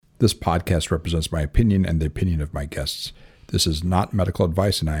This podcast represents my opinion and the opinion of my guests. This is not medical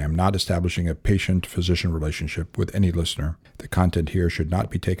advice, and I am not establishing a patient-physician relationship with any listener. The content here should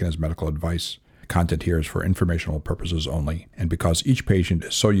not be taken as medical advice. Content here is for informational purposes only. And because each patient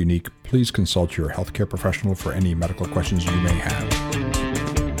is so unique, please consult your healthcare professional for any medical questions you may have.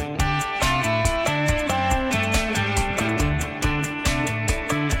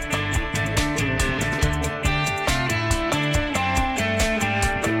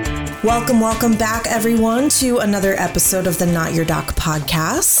 Welcome back, everyone, to another episode of the Not Your Doc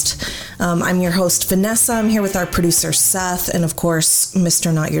podcast. I'm your host, Vanessa. I'm here with our producer, Seth, and of course,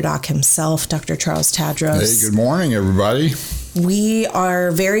 Mr. Not Your Doc himself, Dr. Charles Tadros. Hey, good morning, everybody. We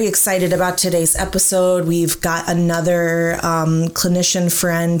are very excited about today's episode. We've got another clinician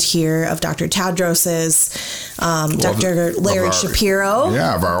friend here of Dr. Tadros's, Dr. Larry Shapiro.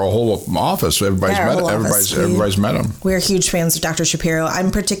 Yeah, of our whole office. Everybody's met him. We're huge fans of Dr. Shapiro.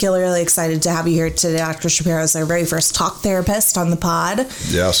 I'm particularly excited to have you here today. Dr. Shapiro is our very first talk therapist on the pod.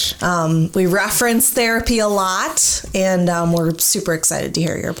 Yes. We reference therapy a lot, and we're super excited to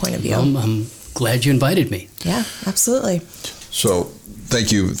hear your point of view. I'm glad you invited me. Yeah, absolutely. So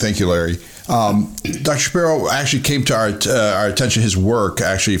thank you, Larry. Dr. Shapiro actually came to our attention, his work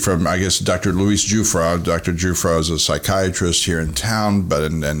actually from, I guess, Dr. Luis Jufra. Dr. Jufra is a psychiatrist here in town,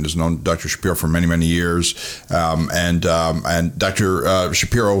 and has known Dr. Shapiro for many, many years. And Dr.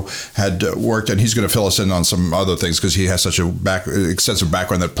 Shapiro had worked, and he's going to fill us in on some other things because he has such a extensive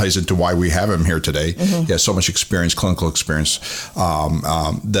background that plays into why we have him here today. Mm-hmm. He has so much experience, clinical experience,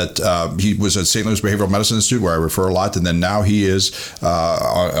 that he was at St. Louis Behavioral Medicine Institute, where I refer a lot, and then now he is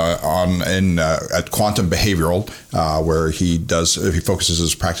at Quantum Behavioral, where he focuses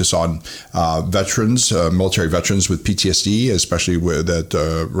his practice on veterans, military veterans with PTSD, especially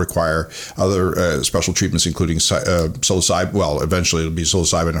that require other special treatments, including psilocybin. Well, eventually it'll be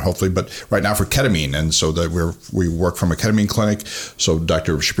psilocybin, hopefully, but right now for ketamine, and so that we work from a ketamine clinic. So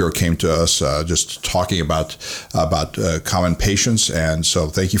Dr. Shapiro came to us just talking about common patients, and so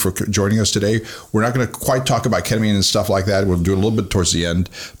thank you for joining us today. We're not going to quite talk about ketamine and stuff like that. We'll do a little bit towards the end,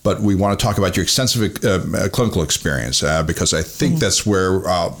 but we want to talk about your extensive clinical experience because I think that's where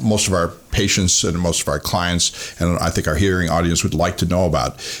most of our patients and most of our clients, and I think our hearing audience, would like to know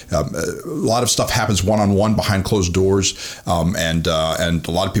about. A lot of stuff happens one-on-one behind closed doors, and a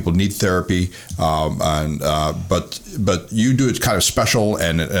lot of people need therapy, but you do it kind of special,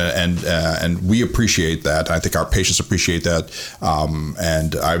 and we appreciate that. I think our patients appreciate that,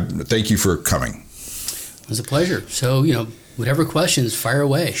 and I thank you for coming. It was a pleasure. So, whatever questions, fire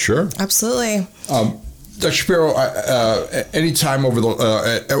away. Sure. Absolutely. Dr. Shapiro, anytime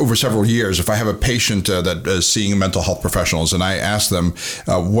over several years, if I have a patient that is seeing mental health professionals and I ask them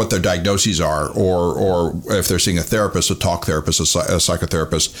what their diagnoses are, or if they're seeing a therapist, a talk therapist, a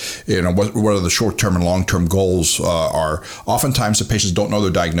psychotherapist, what are the short-term and long-term goals are. Oftentimes the patients don't know their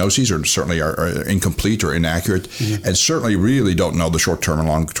diagnoses, or certainly are incomplete or inaccurate, and certainly really don't know the short-term and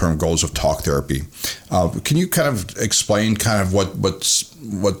long-term goals of talk therapy. Can you kind of explain kind of what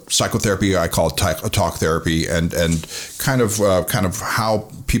psychotherapy I call talk therapy, and kind of how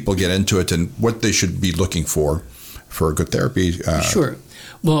people get into it and what they should be looking for a good therapy? Sure.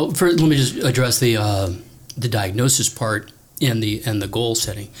 Well, let me just address the diagnosis part and the goal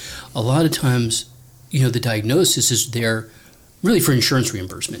setting. A lot of times, the diagnosis is there really for insurance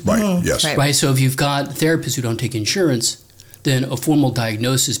reimbursement. Right. Mm-hmm. Yes. Right. So if you've got therapists who don't take insurance, then a formal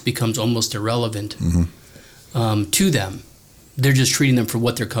diagnosis becomes almost irrelevant to them. They're just treating them for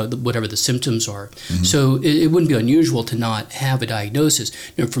whatever the symptoms are. Mm-hmm. So it wouldn't be unusual to not have a diagnosis.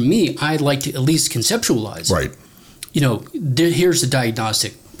 For me, I'd like to at least conceptualize. Right. Here's the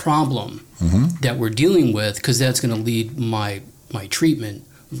diagnostic problem that we're dealing with, because that's going to lead my treatment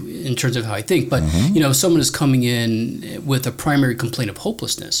in terms of how I think. But, if someone is coming in with a primary complaint of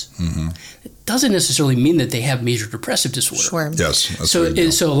hopelessness, it doesn't necessarily mean that they have major depressive disorder. Sure. Yes.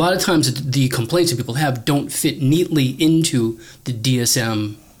 So a lot of times the complaints that people have don't fit neatly into the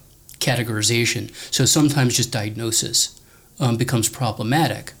DSM categorization. So sometimes just diagnosis becomes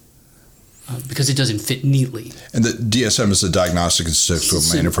problematic. Because it doesn't fit neitly. And the DSM is the Diagnostic and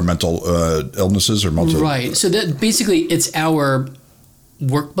Statistical Manual for Mental Illnesses or mental... Right. So that basically it's our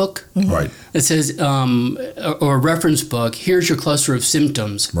workbook. Right. It says, or a reference book, here's your cluster of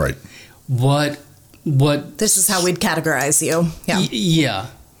symptoms. Right. What This is how we'd categorize you. Yeah. Yeah.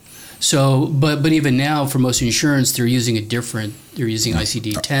 So, but even now for most insurance, they're using ICD-10.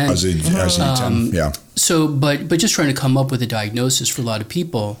 ICD-10, yeah. So, but just trying to come up with a diagnosis for a lot of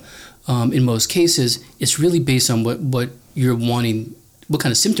people, in most cases, it's really based on what you're wanting, what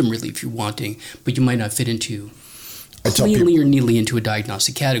kind of symptom relief you're wanting, but you might not fit into cleanly or neatly into a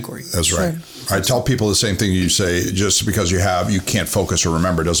diagnostic category. That's right. I tell people the same thing you say. Just because you can't focus or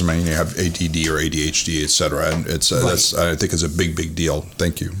remember doesn't mean you have ADD or ADHD, et cetera. And it's that's, I think, is a big deal.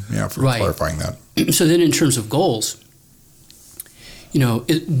 Thank you, for clarifying that. So then, in terms of goals,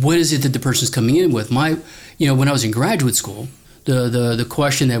 what is it that the person's coming in with? When I was in graduate school, the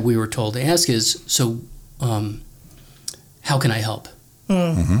question that we were told to ask is, so how can I help?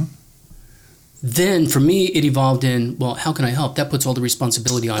 Mm-hmm. Then for me, it evolved in, well, how can I help? That puts all the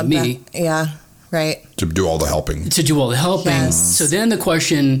responsibility on me. Yeah, right. To do all the helping. Yes. So then the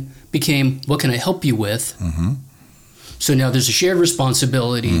question became, what can I help you with? Mm-hmm. So now there's a shared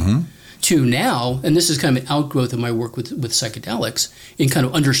responsibility mm-hmm. to now, and this is kind of an outgrowth of my work with psychedelics, in kind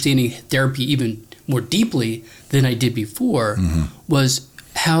of understanding therapy even more deeply than I did before, mm-hmm. was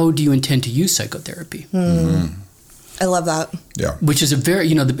how do you intend to use psychotherapy? Mm-hmm. I love that. Yeah. Which is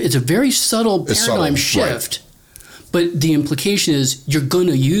it's a very subtle paradigm shift. Right. But the implication is you're going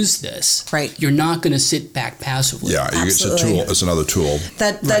to use this. Right. You're not going to sit back passively. Yeah, it's a tool. It's another tool.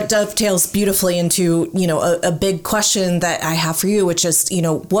 That dovetails beautifully into, a big question that I have for you, which is,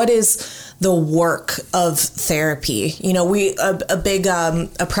 what is the work of therapy?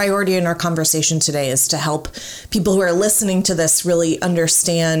 A priority in our conversation today is to help people who are listening to this really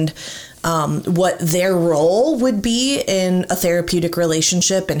understand what their role would be in a therapeutic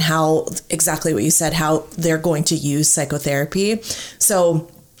relationship and how, exactly what you said, how they're going to use psychotherapy.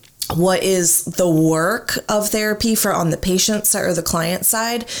 So what is the work of therapy for on the patient side or the client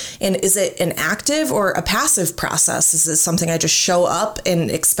side? And is it an active or a passive process? Is it something I just show up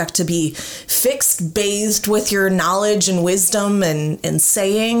and expect to be fixed, bathed with your knowledge and wisdom and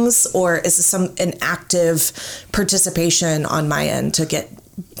sayings? Or is this an active participation on my end to get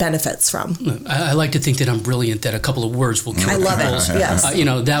benefits from? I like to think that I'm brilliant, that a couple of words will cure I love it. Yes.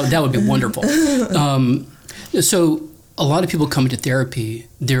 That would be wonderful. So a lot of people come into therapy,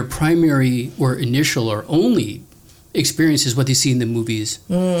 their primary or initial or only experience is what they see in the movies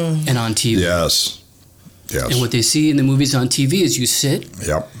and on TV. Yes. And what they see in the movies on TV is you sit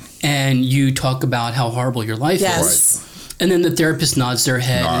and you talk about how horrible your life is. Right. And then the therapist nods their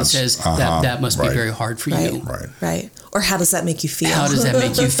head and says, that must be very hard for you. Right. Or how does that make you feel? How does that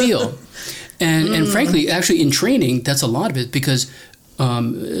make you feel? And frankly, actually in training, that's a lot of it because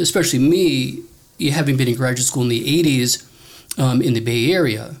especially me, having been in graduate school in the 80s in the Bay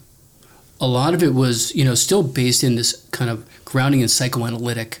Area, a lot of it was, still based in this kind of grounding in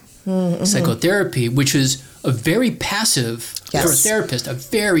psychoanalytic psychotherapy, which is a very passive, for a therapist, a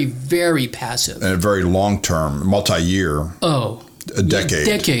very, very passive. And a very long-term, multi-year. A decade.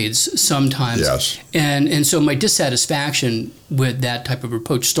 Decades sometimes. Yes. And so my dissatisfaction with that type of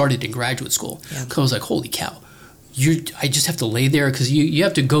approach started in graduate school. Because I was like, holy cow. I just have to lay there because you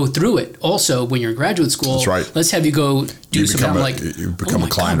have to go through it. Also, when you're in graduate school, that's right. Let's have you go do something. You become a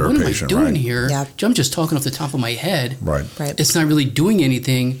client or a patient. What am I doing here? Yeah. I'm just talking off the top of my head. Right. It's not really doing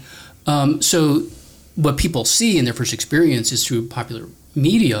anything. So what people see in their first experience is through popular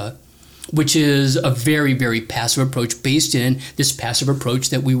media, which is a very, very passive approach based in this passive approach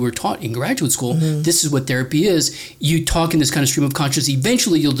that we were taught in graduate school. This is what therapy is. You talk in this kind of stream of consciousness.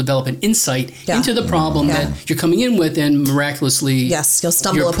 Eventually, you'll develop an insight into the problem that you're coming in with, and miraculously, you'll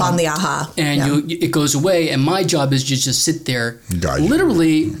stumble upon the aha. And it goes away. And my job is just sit there,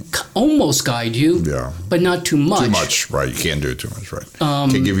 literally almost guide you, but not too much. Too much, right. You can't do it too much, right.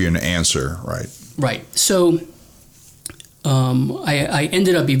 Can't give you an answer, right. Right. So I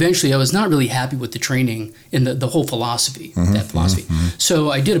ended up eventually, I was not really happy with the training and the whole philosophy, that philosophy.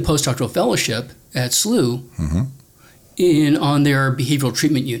 So I did a postdoctoral fellowship at SLU on their behavioral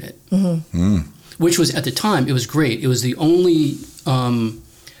treatment unit, which was, at the time, it was great. It was the only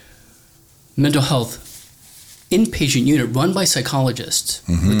mental health inpatient unit run by psychologists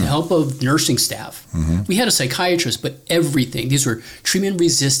with the help of nursing staff. We had a psychiatrist, but everything. These were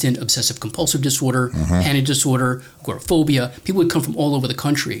treatment-resistant obsessive compulsive disorder, panic disorder, agoraphobia. People would come from all over the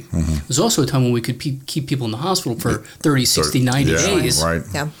country. There was also a time when we could keep people in the hospital for 30, 60, 90 days. Right.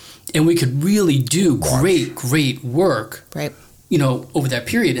 And we could really do great work over that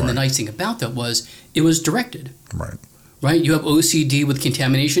period. And the nice thing about that was it was directed. Right? You have OCD with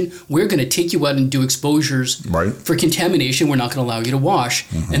contamination. We're going to take you out and do exposures for contamination. We're not going to allow you to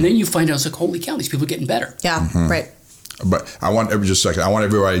wash. And then you find out, it's like, holy cow, these people are getting better. Right. But I want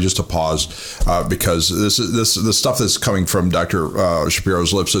everybody just to pause because this stuff that's coming from Dr.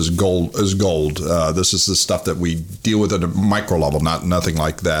 Shapiro's lips is gold. This is the stuff that we deal with at a micro level, nothing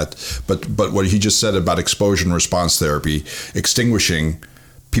like that. But what he just said about exposure and response therapy, extinguishing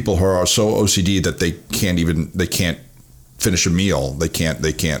people who are so OCD that they can't finish a meal. They can't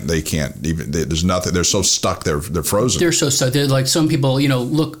even, there's nothing. They're so stuck. They're frozen. They're so stuck. They're like some people,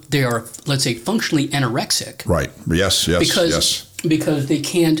 look, they are, let's say, functionally anorexic. Right. Yes. Because they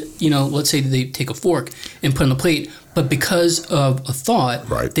can't, let's say they take a fork and put on the plate, but because of a thought,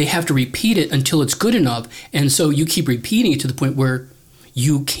 right, they have to repeat it until it's good enough. And so you keep repeating it to the point where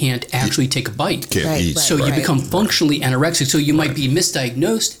you can't actually take a bite. Can't eat. So you become functionally anorexic. So you might be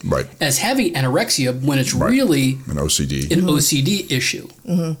misdiagnosed as having anorexia when it's really an OCD. An OCD issue.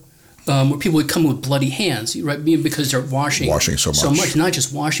 Where people would come with bloody hands, right? Because they're washing so much. Not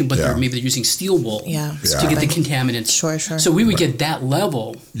just washing, but they're using steel wool to get the contaminants. Sure. So we would get that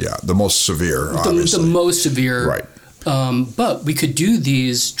level. Yeah, the most severe, obviously. The most severe. Right. But we could do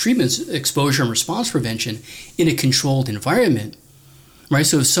these treatments, exposure and response prevention, in a controlled environment, right?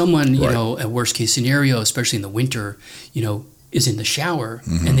 So if someone, a worst case scenario, especially in the winter, is in the shower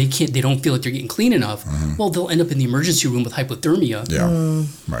and they don't feel like they're getting clean enough, well, they'll end up in the emergency room with hypothermia. Yeah,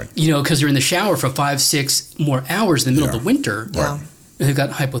 right. Because they're in the shower for 5-6 more hours in the middle of the winter. Yeah. And they've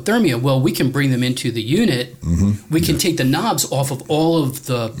got hypothermia. Well, we can bring them into the unit. We can take the knobs off of all of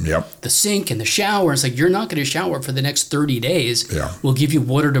the sink and the shower. It's like, you're not going to shower for the next 30 days. Yeah. We'll give you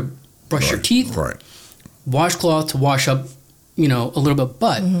water to brush your teeth, washcloth to wash up, a little bit.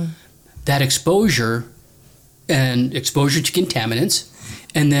 But that exposure and exposure to contaminants,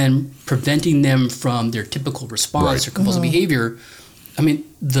 and then preventing them from their typical response or compulsive behavior. I mean,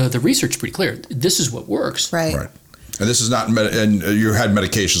 the research is pretty clear. This is what works. Right. And this is not, and you had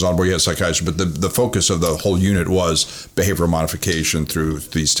medications on board, you had psychiatry, but the focus of the whole unit was behavioral modification through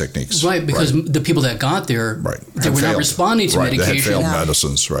these techniques. Right, because the people that got there, they were not responding to medication. They had failed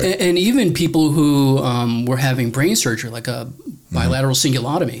medicines, right. And even people who were having brain surgery, like a bilateral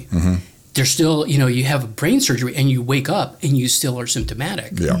cingulotomy, they're still, you have a brain surgery and you wake up and you still are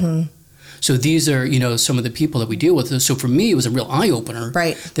symptomatic. Yeah. So these are, some of the people that we deal with. So for me, it was a real eye-opener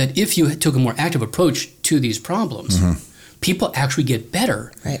that if you took a more active approach to these problems, people actually get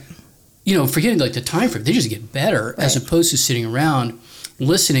better. Right. Forgetting like the time frame, they just get better as opposed to sitting around,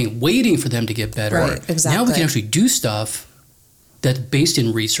 listening, waiting for them to get better. Right, exactly. Now we can actually do stuff that's based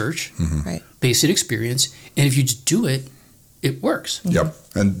in research, based in experience, and if you just do it, it works. Yep.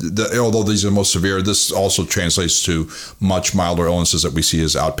 And although these are the most severe, this also translates to much milder illnesses that we see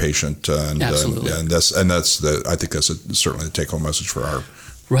as outpatient. Absolutely. I think that's certainly the take-home message for our.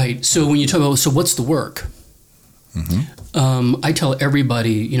 Right. So when you talk about, so what's the work? I tell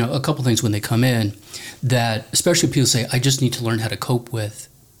everybody, a couple things when they come in, that especially people say, I just need to learn how to cope with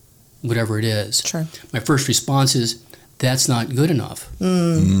whatever it is. Sure. My first response is, that's not good enough.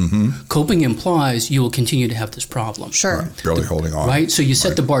 Coping implies you will continue to have this problem. Sure. Barely holding on. Right? So you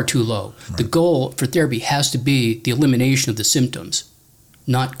set the bar too low. The goal for therapy has to be the elimination of the symptoms,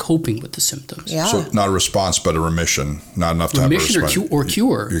 not coping with the symptoms. Yeah. So not a response, but a remission. Not enough to remission have a response. or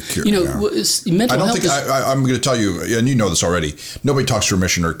cure. Mental health I'm going to tell you, and you know this already, nobody talks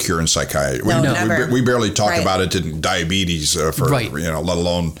remission or cure in psychiatry. Never. We barely talk about it in diabetes, let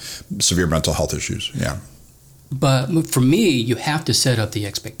alone severe mental health issues. Yeah. But for me, you have to set up the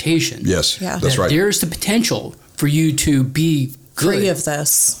expectation. Yes, that's right. There's the potential for you to be good, free of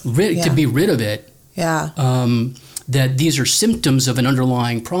this, to be rid of it. Yeah. That these are symptoms of an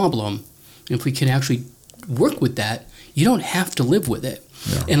underlying problem. And if we can actually work with that, you don't have to live with it.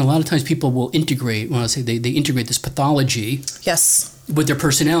 Yeah. And a lot of times people will integrate, when I say they integrate this pathology with their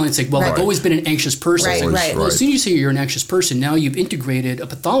personality. It's like, well, I've always been an anxious person. Right. Well, as soon as you say you're an anxious person, now you've integrated a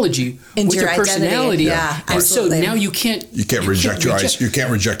pathology with your personality. Yeah, and so now you can't reject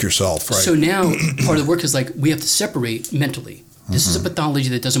yourself. Right. So now part of the work is like we have to separate mentally. This is a pathology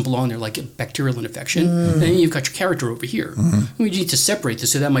that doesn't belong there, like a bacterial infection. And then you've got your character over here. We need to separate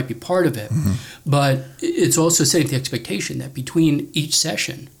this, so that might be part of it. But it's also setting the expectation that between each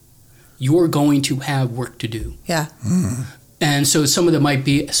session, you're going to have work to do. Yeah. And so some of them might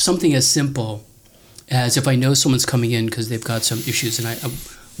be something as simple as if I know someone's coming in because they've got some issues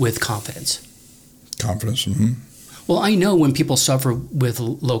with confidence. Confidence. Well, I know when people suffer with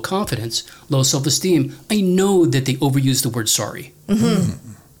low confidence, low self-esteem, I know that they overuse the word sorry.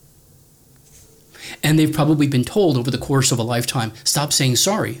 And they've probably been told over the course of a lifetime, stop saying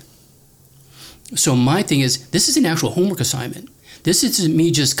sorry. So my thing is, this is an actual homework assignment. This isn't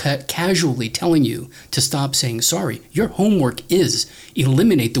me just casually telling you to stop saying sorry. Your homework is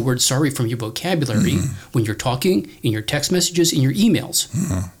eliminate the word sorry from your vocabulary when you're talking, in your text messages, in your emails.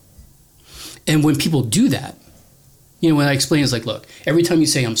 And when people do that, when I explain, it's like, look, every time you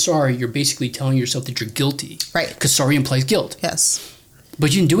say I'm sorry, you're basically telling yourself that you're guilty. Right. Because sorry implies guilt. Yes.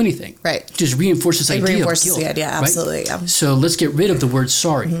 But you didn't do anything. Right. Just reinforce this idea of guilt. Reinforces the idea, absolutely. Right? So let's get rid of the word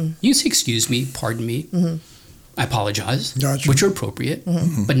sorry. You say excuse me, pardon me. I apologize, Gotcha. which are appropriate,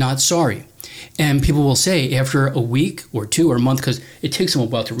 but not sorry. And people will say after a week or two or a month, because it takes them a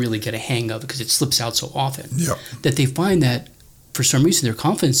while to really get a hang of it because it slips out so often, that they find that for some reason their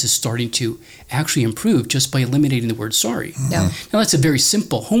confidence is starting to actually improve just by eliminating the word sorry. Yeah. Now that's a very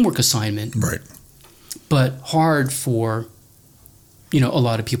simple homework assignment, Right. but hard for a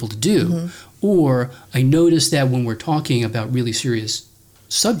lot of people to do. Or I notice that when we're talking about really serious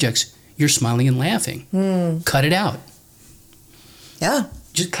subjects, you're smiling and laughing. Cut it out. Yeah.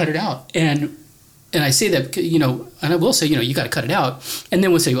 Just cut it out. And I say that, and I will say, you got to cut it out. And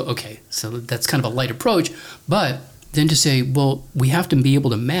then we'll say, well, okay, so that's kind of a light approach. But then to say, well, we have to be able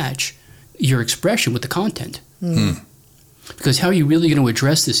to match your expression with the content. Because how are you really going to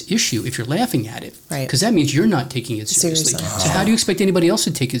address this issue if you're laughing at it? Right. Because that means you're not taking it seriously. So how do you expect anybody else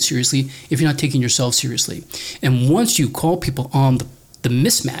to take it seriously if you're not taking yourself seriously? And once you call people on the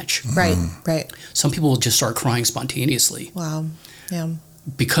mismatch, Right. some people will just start crying spontaneously. Wow. Yeah.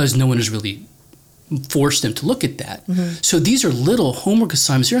 Because no one has really forced them to look at that. So these are little homework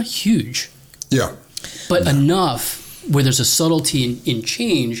assignments. They're not huge. Yeah. But enough where there's a subtlety in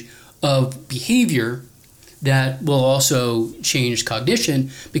change of behavior that will also change cognition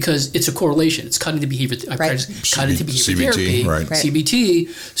because it's a correlation. It's cognitive behavior. I practice cognitive behavior therapy, right.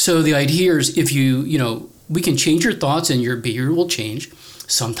 CBT. So the idea here is if we can change your thoughts and your behavior will change.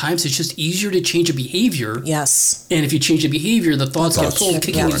 Sometimes it's just easier to change a behavior. Yes. And if you change the behavior, the thoughts get pulled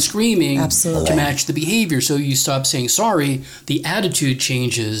kicking and screaming to match the behavior. So you stop saying sorry, the attitude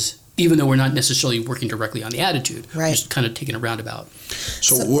changes, even though we're not necessarily working directly on the attitude. Right. We're just kind of taking a roundabout.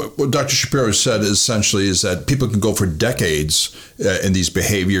 So what Dr. Shapiro said essentially is that people can go for decades in these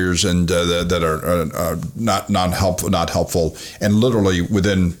behaviors and that are not helpful, and literally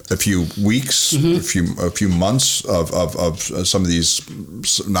within a few weeks, a few months of some of these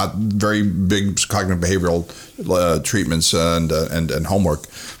not very big cognitive behavioral treatments and homework,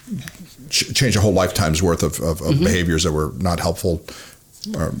 change a whole lifetime's worth of behaviors that were not helpful.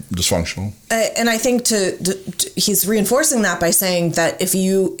 Dysfunctional. And I think he's reinforcing that by saying that if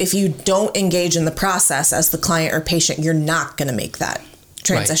you don't engage in the process as the client or patient, you're not going to make that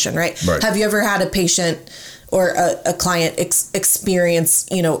transition, right? Have you ever had a patient or a client experience,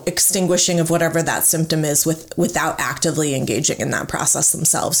 extinguishing of whatever that symptom is without actively engaging in that process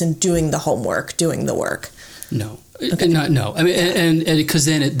themselves and doing the homework, doing the work? No. Okay. No. I mean, and because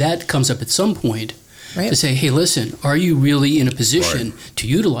then that comes up at some point. Right. To say, hey, listen, are you really in a position to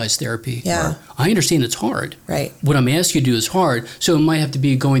utilize therapy? Yeah. I understand it's hard. Right. What I'm asking you to do is hard. So it might have to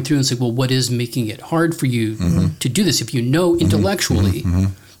be going through and say, well, what is making it hard for you to do this? If you know intellectually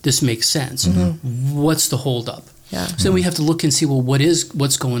this makes sense, what's the holdup? Yeah. So then we have to look and see, well,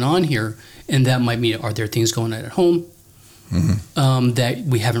 what's going on here? And that might mean, are there things going on at home that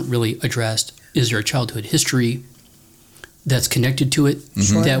we haven't really addressed? Is there a childhood history that's connected to it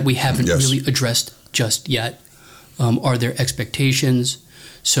that we haven't really addressed just yet? Are there expectations?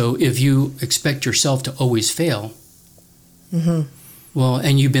 So if you expect yourself to always fail, well,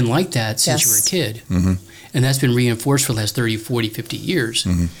 and you've been like that since you were a kid, and that's been reinforced for the last 30, 40, 50 years,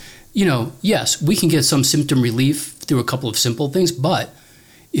 yes, we can get some symptom relief through a couple of simple things, but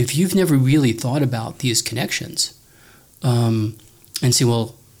if you've never really thought about these connections and say,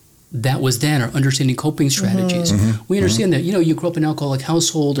 well, that was then, or understanding coping strategies. We understand that, you grew up in an alcoholic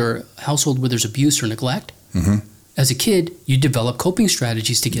household or a household where there's abuse or neglect. As a kid, you develop coping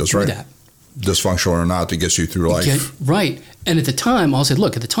strategies to get through that. Dysfunctional or not, to get you through life. Right. And at the time, I'll say,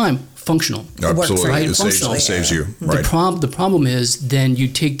 look, at the time, functional. Absolutely. Right? It saves you. Right. The problem is then you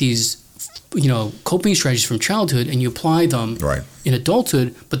take these coping strategies from childhood and you apply them in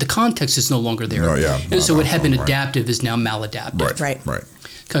adulthood, but the context is no longer there. And so what had been adaptive is now maladaptive. Right.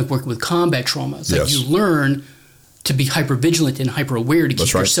 Kind of working with combat trauma. It's like you learn to be hypervigilant and hyper-aware to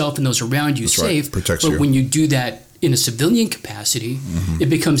keep yourself and those around you safe. Protects but you. when you do that in a civilian capacity, it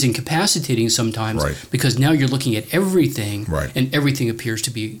becomes incapacitating sometimes because now you're looking at everything and everything appears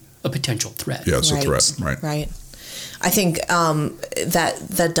to be a potential threat. Yeah, it's a threat. Right. I think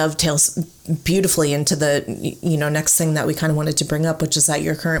that dovetails beautifully into the next thing that we kind of wanted to bring up, which is that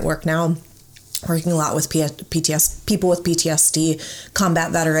your current work now, working a lot with people with PTSD,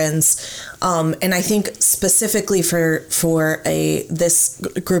 combat veterans, and I think specifically for this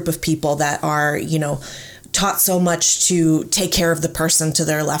group of people that are taught so much to take care of the person to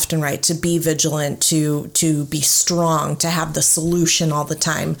their left and right, to be vigilant, to be strong, to have the solution all the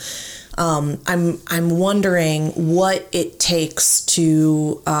time. I'm wondering what it takes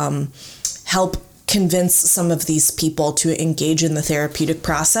to help convince some of these people to engage in the therapeutic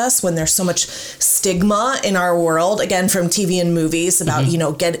process when there's so much stigma in our world, again, from TV and movies about,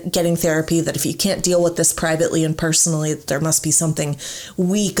 getting therapy, that if you can't deal with this privately and personally, there must be something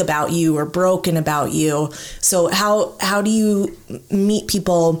weak about you or broken about you. So how do you meet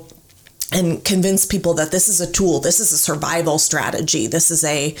people and convince people that this is a tool, this is a survival strategy, this is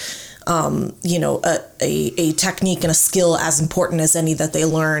a technique and a skill as important as any that they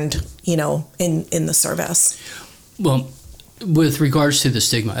learned, in the service? Well, with regards to the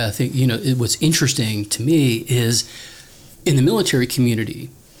stigma, I think, what's interesting to me is in the military community,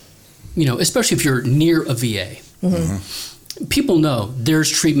 especially if you're near a VA, people know there's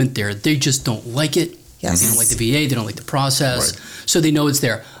treatment there. They just don't like it. Yes. They don't like the VA. They don't like the process. Right. So they know it's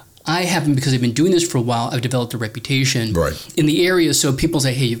there. I haven't, because I've been doing this for a while, I've developed a reputation in the area. So people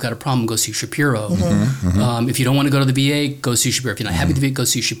say, hey, you've got a problem, go see Shapiro. If you don't want to go to the VA, go see Shapiro. If you're not happy with the VA, go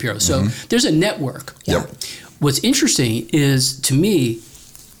see Shapiro. So there's a network. Yeah. What's interesting is, to me,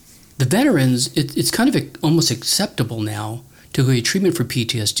 the veterans, it's kind of almost acceptable now to go get treatment for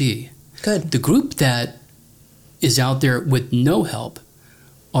PTSD. Good. The group that is out there with no help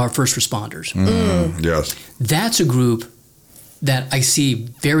are first responders. Yes. That's a group that I see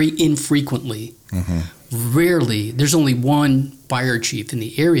very infrequently. Rarely. There's only one fire chief in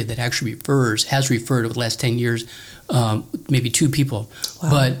the area that actually has referred over the last 10 years, maybe 2 people. Wow.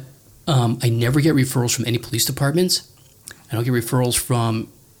 But I never get referrals from any police departments. I don't get referrals from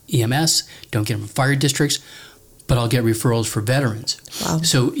EMS, don't get them from fire districts, but I'll get referrals for veterans. Wow.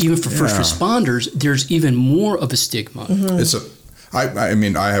 So even for first responders, there's even more of a stigma. I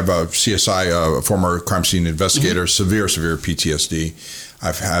have a CSI, a former crime scene investigator, severe PTSD.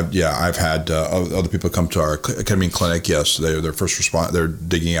 I've had other people come to our ketamine clinic. Yes, they're first respond. They're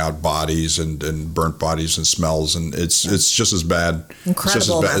digging out bodies and burnt bodies and smells, and it's just as bad.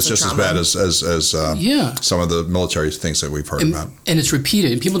 Incredible. It's just as bad as some of the military things that we've heard about. And it's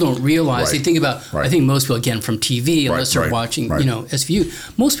repeated, and people don't realize. They think about. I think most people, again, from TV, unless they're watching,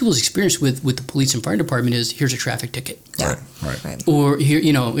 SVU. Most people's experience with the police and fire department is, here's a traffic ticket. Yeah. Right. Or here,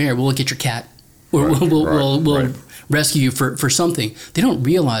 we'll look at your cat, or we'll rescue you for something. They don't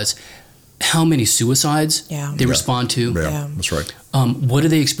realize how many suicides they respond to. Yeah, that's right. What do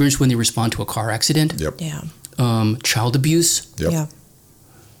they experience when they respond to a car accident? Yep. Yeah. Child abuse. Yep. Yeah.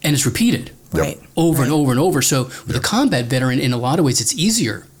 And it's repeated. Right. Over and over and over. So with a combat veteran, in a lot of ways, it's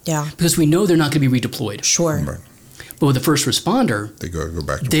easier. Yeah. Because we know they're not going to be redeployed. Sure. Right. But with a first responder, They go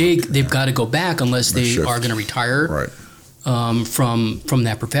back to they've got to go back unless they are going to retire. Right. From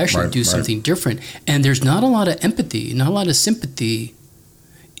that profession, do something different. And there's not a lot of empathy, not a lot of sympathy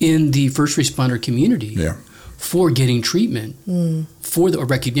in the first responder community for getting treatment, for a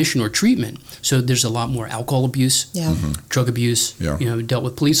recognition or treatment. So there's a lot more alcohol abuse, drug abuse, dealt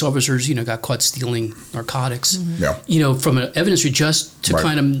with police officers, got caught stealing narcotics, from an evidence just to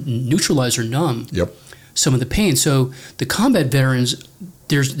kind of neutralize or numb some of the pain. So the combat veterans,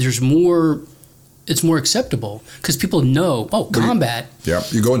 there's more. It's more acceptable because people know, combat.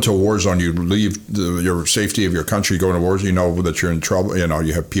 You go into a war zone, you leave your safety of your country, you go into a war zone, you know that you're in trouble,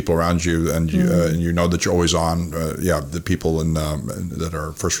 you have people around you, and you know that you're always on. The people that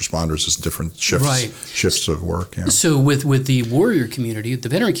are first responders is different shifts of work. Yeah. So with the warrior community, the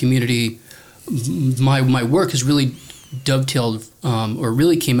veteran community, my work has really dovetailed or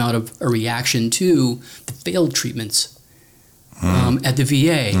really came out of a reaction to the failed treatments at the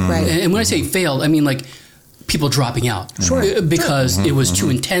VA. Right. And when I say failed, I mean like people dropping out. Sure. Because it was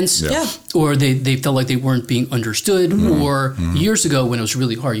too intense, or they felt like they weren't being understood, or years ago when it was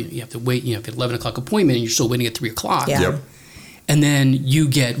really hard, you have to wait, you have an 11 o'clock appointment and you're still waiting at 3 o'clock. Yeah. Yep. And then you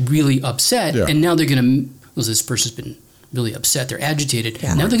get really upset, and now they're going to, this person's been really upset, they're agitated.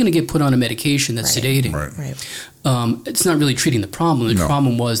 Yeah. Now they're going to get put on a medication that's sedating. Right. It's not really treating the problem. The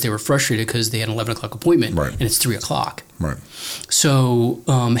problem was they were frustrated because they had an 11 o'clock appointment and it's 3 o'clock. Right. So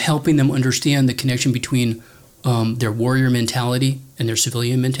helping them understand the connection between their warrior mentality and their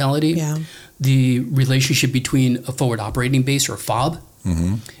civilian mentality, the relationship between a forward operating base or FOB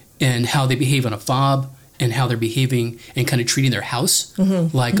and how they behave on a FOB, and how they're behaving and kind of treating their house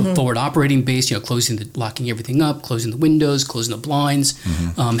like a forward operating base, locking everything up, closing the windows, closing the blinds,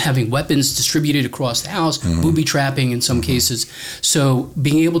 having weapons distributed across the house, booby trapping in some cases. So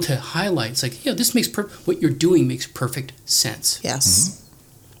being able to highlight, it's like, this makes what you're doing makes perfect sense. Yes.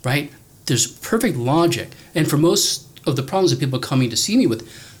 Right? There's perfect logic. And for most of the problems that people are coming to see me with,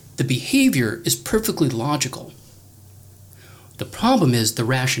 the behavior is perfectly logical. The problem is the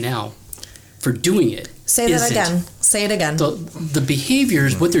rationale for doing it. Say that again. Say it again. The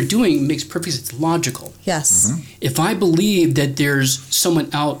behaviors, what they're doing makes perfect sense. It's logical. Yes. If I believe that there's someone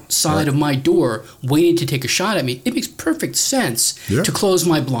outside of my door waiting to take a shot at me, it makes perfect sense to close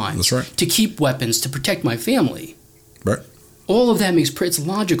my blinds, to keep weapons, to protect my family. Right. All of that it's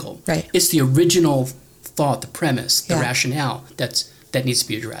logical. Right. It's the original thought, the premise, the rationale that needs to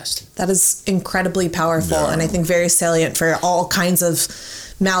be addressed. That is incredibly powerful, and I think very salient for all kinds of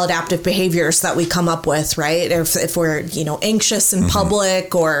maladaptive behaviors that we come up with, right? If we're, anxious in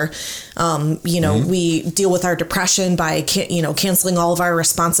public, or, we deal with our depression by, canceling all of our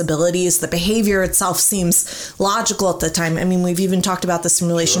responsibilities. The behavior itself seems logical at the time. I mean, we've even talked about this in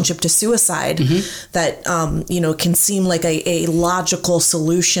relationship to suicide, that, can seem like a logical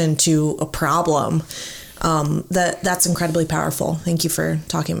solution to a problem. That's incredibly powerful. Thank you for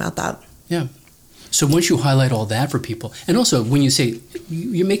talking about that. Yeah. So once you highlight all that for people, and also when you say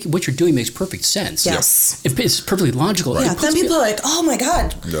you make what you're doing makes perfect sense. Yes. It's perfectly logical. Yeah. Then people are like, oh my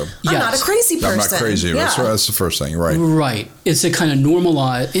God, I'm not a crazy person. I'm not crazy. Yeah. That's the first thing, right? Right. It's a kind of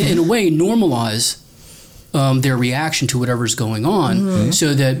normalize, in a way, normalize their reaction to whatever's going on,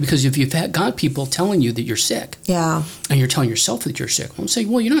 so that, because if you've got people telling you that you're sick, and you're telling yourself that you're sick, I'm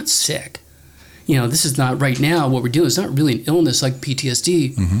saying, well, you're not sick. This is not right now. What we're doing is not really an illness like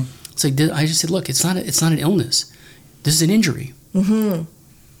PTSD. It's like, I just said, look, it's not an illness. This is an injury.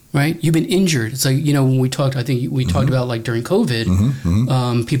 Right? You've been injured. It's like, when we talked, I think we talked about, like, during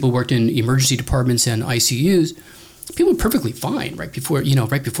COVID, people worked in emergency departments and ICUs. People were perfectly fine right before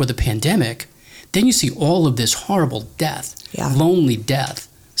the pandemic. Then you see all of this horrible death, lonely death,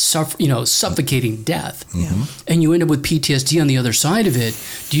 suffocating death, and you end up with PTSD on the other side of it.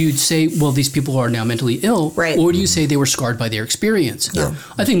 Do you say, well, these people are now mentally ill, or do you say they were scarred by their experience?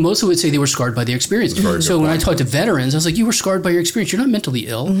 I think most would say they were scarred by their experience. So when I talk to veterans, I was like, you were scarred by your experience. You're not mentally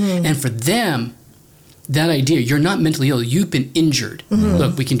ill. And for them, that idea, you're not mentally ill, you've been injured.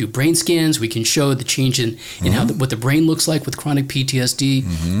 Look, we can do brain scans, we can show the change in how what the brain looks like with chronic PTSD.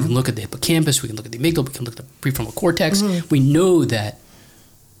 We can look at the hippocampus, we can look at the amygdala, we can look at the prefrontal cortex. We know that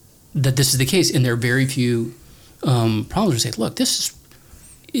this is the case, and there are very few problems. We say, look, this is,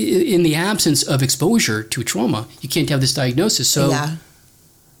 in the absence of exposure to trauma, you can't have this diagnosis. So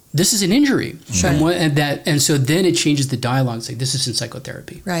this is an injury. And so then it changes the dialogue. It's like, this isn't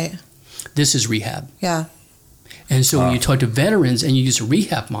psychotherapy. Right. This is rehab. Yeah. And so when you talk to veterans and you use a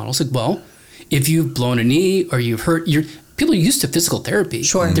rehab model, it's like, well, if you've blown a knee or you've hurt, people are used to physical therapy.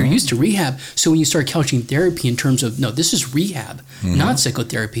 Sure. They're used to rehab. So when you start couching therapy in terms of, no, this is rehab, not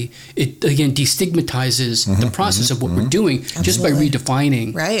psychotherapy, it, again, destigmatizes the process of what we're doing just by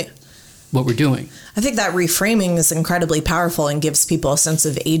redefining what we're doing. I think that reframing is incredibly powerful and gives people a sense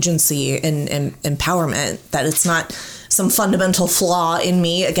of agency and empowerment, that it's not some fundamental flaw in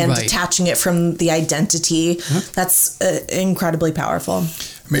me, again, detaching it from the identity. That's incredibly powerful.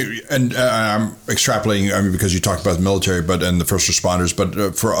 And I'm extrapolating, because you talked about the military, and the first responders.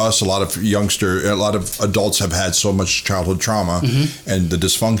 But for us, a lot of adults have had so much childhood trauma and the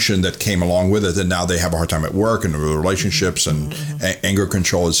dysfunction that came along with it, that now they have a hard time at work and relationships and anger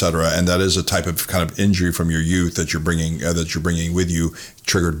control, et cetera. And that is a type of kind of injury from your youth that you're bringing with you,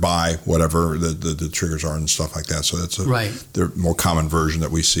 triggered by whatever the triggers are and stuff like that. So that's the more common version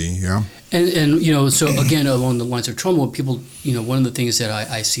that we see. Yeah. And so again, along the lines of trauma, people, one of the things that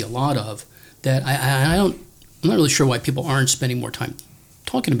I see a lot of, that I'm not really sure why people aren't spending more time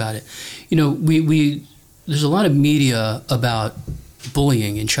talking about it. There's a lot of media about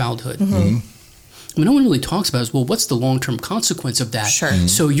bullying in childhood. No one really talks about is, well, what's the long-term consequence of that? Sure.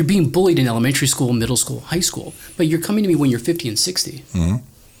 So you're being bullied in elementary school, middle school, high school, but you're coming to me when you're 50 and 60.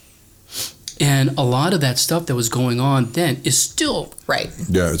 And a lot of that stuff that was going on then is still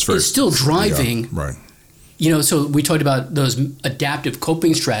it's still driving. So we talked about those adaptive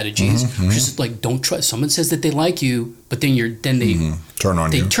coping strategies, which is like, don't trust. Someone says that they like you, but then they turn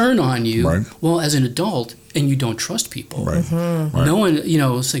on you. Turn on you. Well, as an adult, and you don't trust people. No one,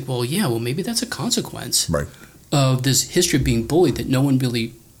 it's like, well, maybe that's a consequence of this history of being bullied that no one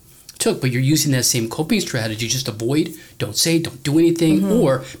really took, but you're using that same coping strategy, just avoid, don't say, don't do anything,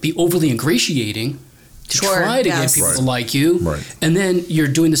 or be overly ingratiating to try to get people to like you. And then you're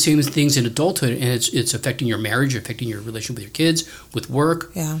doing the same things in adulthood, and it's affecting your marriage, affecting your relationship with your kids, with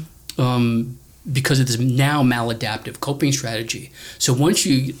work, because of this now maladaptive coping strategy. So once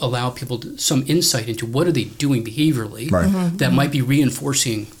you allow people some insight into what are they doing behaviorally that might be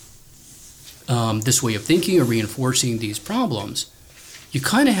reinforcing this way of thinking or reinforcing these problems, you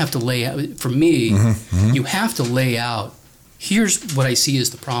kind of have to lay out, for me, you have to lay out, here's what I see as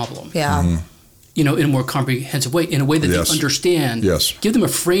the problem. in a more comprehensive way, in a way that Yes. they understand. Yes. Give them a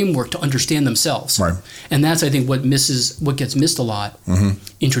framework to understand themselves. Right. And that's, I think, what gets missed a lot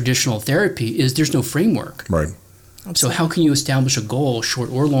in traditional therapy is there's no framework. Right. So how can you establish a goal,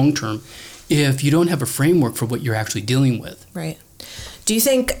 short or long term, if you don't have a framework for what you're actually dealing with? Right. Do you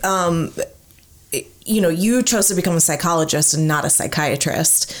think, you chose to become a psychologist and not a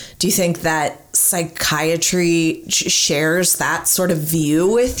psychiatrist. Do you think that psychiatry shares that sort of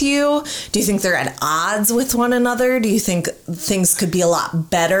view with you? Do you think they're at odds with one another? Do you think things could be a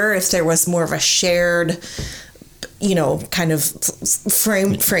lot better if there was more of a shared, kind of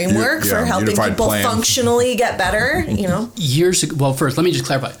framework for helping unified people plan. functionally get better, Years ago, well, first, let me just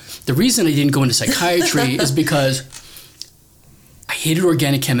clarify. The reason I didn't go into psychiatry is because I hated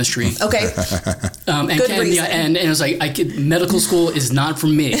organic chemistry. Okay. Good reason. And it was like, medical school is not for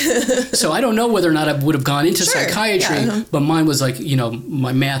me. So I don't know whether or not I would have gone into psychiatry, but mine was like,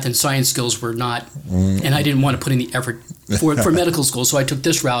 my math and science skills were not, and I didn't want to put in the effort for medical school. So I took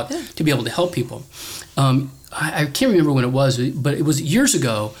this route to be able to help people. I can't remember when it was, but it was years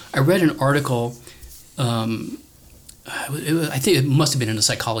ago. I read an article, I think it must have been in a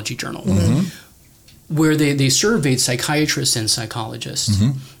psychology journal, where they surveyed psychiatrists and psychologists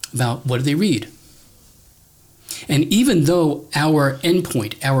about what do they read. And even though our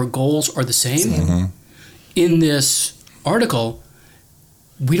endpoint, our goals are the same, in this article,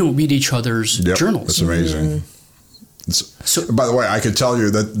 we don't read each other's journals. That's amazing. So, by the way, I could tell you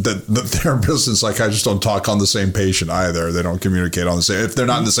that the therapists and psychiatrists don't talk on the same patient either. They don't communicate on the same, if they're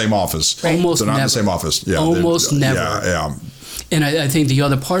not in the same office. Almost they're not never. in the same office. Yeah, Almost never. Yeah. And I think the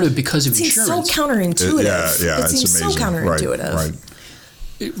other part of it, because of It seems insurance. so counterintuitive. It seems amazing. so counterintuitive. Right.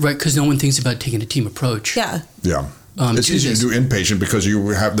 Because no one thinks about taking a team approach. Yeah. It's easy to do inpatient because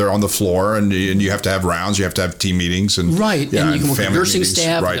they're on the floor and you have to have rounds, you have to have team meetings and and you can work with nursing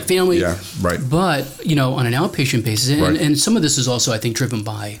staff, and the family. Yeah, right. But on an outpatient basis, and some of this is also, I think,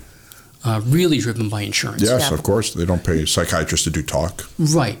 really driven by insurance. Yes, of course. They don't pay psychiatrists to do talk.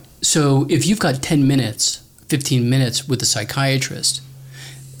 Right. So if you've got 10 minutes, 15 minutes with a psychiatrist,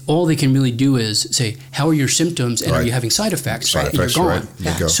 all they can really do is say, how are your symptoms and are you having side effects? Side effects, and you're right.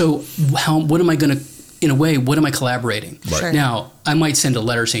 gone. You go. So what am I going to, in a way, what am I collaborating? Right. Sure. Now, I might send a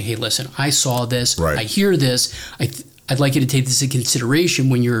letter saying, hey, listen, I saw this, Right. I hear this, I'd like you to take this into consideration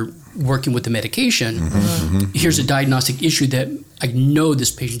when you're working with the medication. Here's a diagnostic issue that I know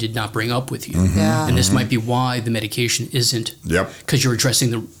this patient did not bring up with you. Yeah. And this might be why the medication isn't, because you're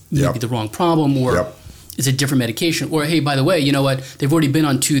addressing maybe the wrong problem, or it's a different medication. Or, hey, by the way, you know what? They've already been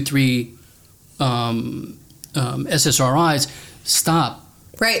on 2-3 SSRIs. Stop.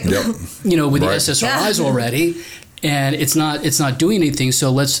 Right. Yep. With the SSRIs already, and it's not doing anything.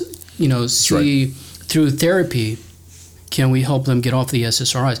 So let's, see through therapy, can we help them get off the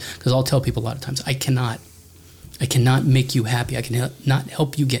SSRIs? Because I'll tell people a lot of times, I cannot make you happy. I cannot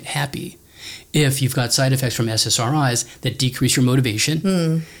help you get happy if you've got side effects from SSRIs that decrease your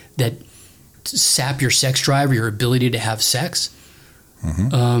motivation, that sap your sex drive or your ability to have sex.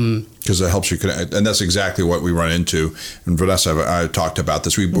 Because it helps you connect, and that's exactly what we run into. And Vanessa, I talked about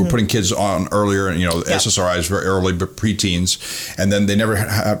this. We're putting kids on earlier, and SSRIs very early, but preteens, and then they never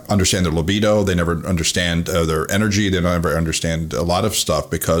understand their libido. They never understand their energy. They never understand a lot of stuff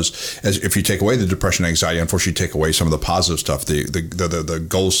because if you take away the depression, anxiety, unfortunately, you take away some of the positive stuff, the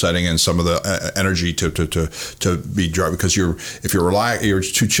goal setting, and some of the energy to be driven. Because if you're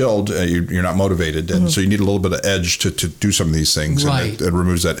too chilled, you're not motivated, and so you need a little bit of edge to do some of these things. Right. And it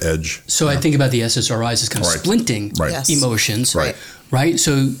removes that edge. So I think about the SSRIs as kind of splinting emotions. Right.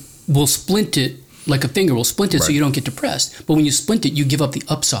 So we'll splint it like a finger. We'll splint it so you don't get depressed. But when you splint it, you give up the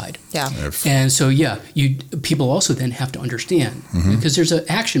upside. Yeah. And so, people also then have to understand because there's an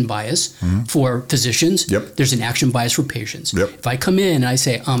action bias for physicians. There's an action bias for patients. If I come in and I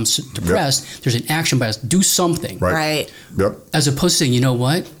say I'm depressed, there's an action bias. Do something. Right. As opposed to saying, you know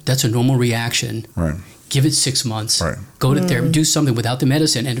what? That's a normal reaction. Right. Give it 6 months. Go to therapy. Do something without the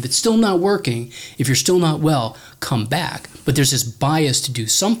medicine. And if it's still not working, if you're still not well, come back. But there's this bias to do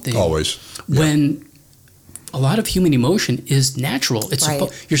something. Always. When a lot of human emotion is natural. It's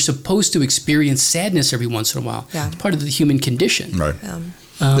you're supposed to experience sadness every once in a while. It's part of the human condition. Right.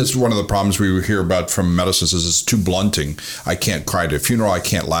 That's one of the problems we hear about from medicines is it's too blunting. I can't cry at a funeral. I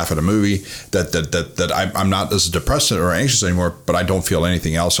can't laugh at a movie. That I'm not as depressed or anxious anymore, but I don't feel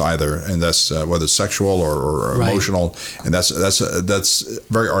anything else either. And that's whether it's sexual or emotional. And that's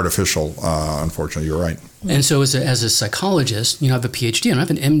very artificial. Unfortunately, you're right. And so as a psychologist, I have a PhD and I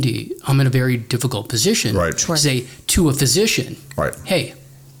have an MD. I'm in a very difficult position to say to a physician, hey,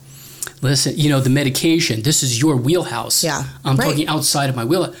 listen, the medication, this is your wheelhouse. I'm talking outside of my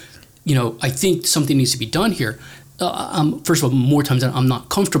wheelhouse. I think something needs to be done here. First of all, more times than I'm not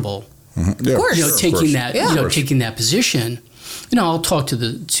comfortable. Mm-hmm. Yeah, of course. Taking that, taking that position. I'll talk to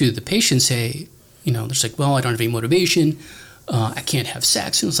the patient, say, they're like, well, I don't have any motivation. I can't have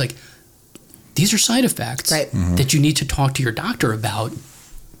sex. And it's like, these are side effects that you need to talk to your doctor about,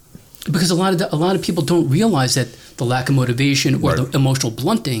 because a lot of people don't realize that the lack of motivation or the emotional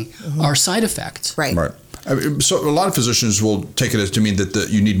blunting are side effects. Right. So a lot of physicians will take it to mean that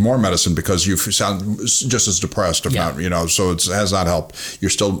you need more medicine because you sound just as depressed, if not, so it has not helped. You're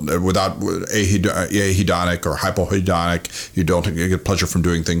still without ahedonic or hypohedonic. You don't get pleasure from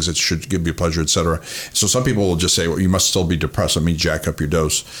doing things that should give you pleasure, etc. So some people will just say, well, you must still be depressed. Let me jack up your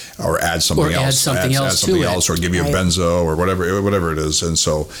dose or add something else. Add something else or give you a benzo or whatever it is. And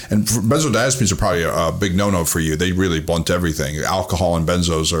benzodiazepines are probably a big no-no for you. They really blunt everything. Alcohol and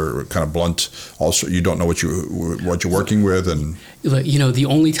benzos are kind of blunt. Also, you don't know what you're working with. And the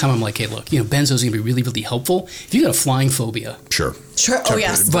only time I'm like, hey, look, benzo is going to be really, really helpful if you got a flying phobia. Sure. Oh,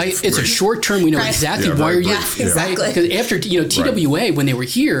 yes. Right. It's a short term. We know exactly why you're exactly. Because after TWA, when they were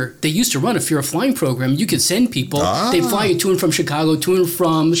here, they used to run a fear of flying program. You could send people. They'd fly you to and from Chicago, to and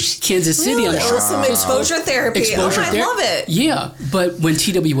from Kansas City. Really? Some exposure therapy. I love it. Yeah, but when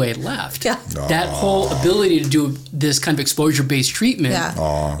TWA left, that whole ability to do this kind of exposure-based treatment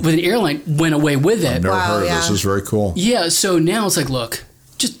with an airline went away with it. I've never heard of this. This is very cool. Yeah, so now it's like, look,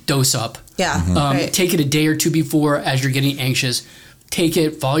 just dose up. Yeah. Take it a day or two before as you're getting anxious. Take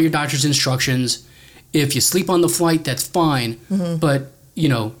it, follow your doctor's instructions. If you sleep on the flight, that's fine. But,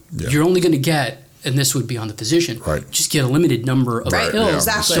 you're only going to get, and this would be on the physician, just get a limited number of pills. Yeah.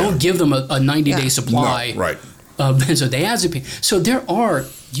 Exactly. Don't give them a 90-day supply of benzodiazepine. So there are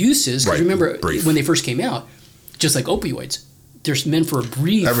uses. Because remember, when they first came out, just like opioids, they're meant for a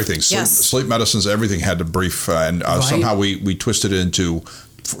brief. Everything. Sleep medicines, everything had a brief. And somehow we twisted it into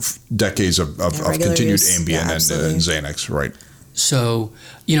decades of continued Ambien and Xanax. Right. So,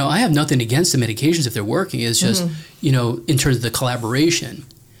 I have nothing against the medications if they're working. It's just, in terms of the collaboration,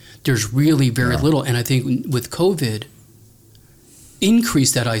 there's really very little. And I think with COVID,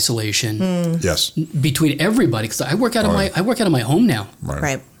 increased that isolation between everybody. Because I work out of my home now.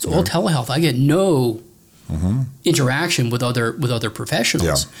 Right. It's all telehealth. I get no interaction with other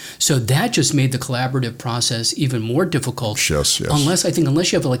professionals. So that just made the collaborative process even more difficult. Yes. Unless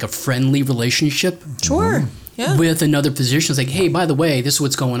you have like a friendly relationship. Sure. Yeah. With another physician. It's like, hey, by the way, this is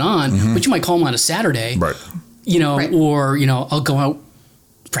what's going on. But you might call them on a Saturday. Right. Or, I'll go out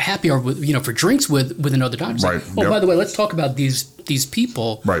for happy hour with, for drinks with another doctor. Right. Like, by the way, let's talk about these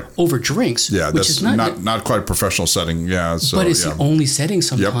people over drinks. Yeah, which that's is not quite a professional setting. Yeah. So, but it's the only setting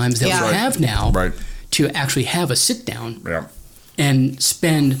sometimes that we have now to actually have a sit down and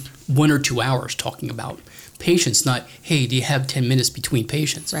spend 1 or 2 hours talking about patients, not, hey, do you have 10 minutes between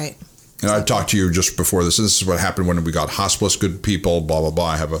patients? Right. And I talked to you just before this. This is what happened when we got hospitalists, good people, blah, blah, blah.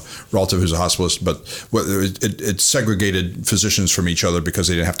 I have a relative who's a hospitalist, but it segregated physicians from each other because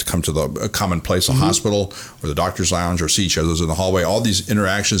they didn't have to come to a common place, a hospital or the doctor's lounge, or see each other in the hallway. All these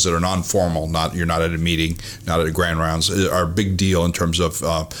interactions that are non-formal, you're not at a meeting, not at a grand rounds, are a big deal in terms of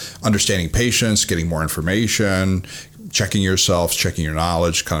understanding patients, getting more information, checking yourself, checking your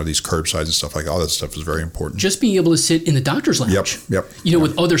knowledge, kind of these curbsides and stuff like all that stuff is very important. Just being able to sit in the doctor's lounge,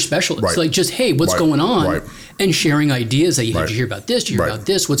 with other specialists, like just, hey, what's going on, and sharing ideas. That did you hear about this? Did you hear about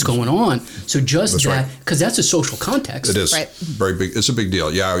this? What's going on? So just because that's a social context. It is very big. It's a big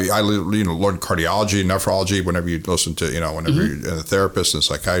deal. Yeah, I learned cardiology, nephrology. Whenever you listen to, whenever you're a therapist and a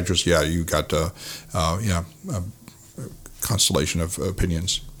psychiatrist, you got a constellation of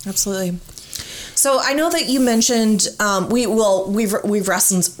opinions. Absolutely. So I know that you mentioned we've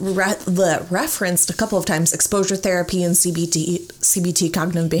referenced a couple of times exposure therapy and CBT,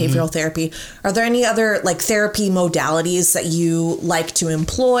 cognitive behavioral therapy. Are there any other therapy modalities that you like to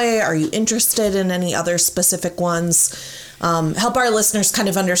employ? Are you interested in any other specific ones? Help our listeners kind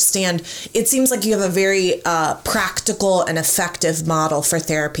of understand. It seems like you have a very practical and effective model for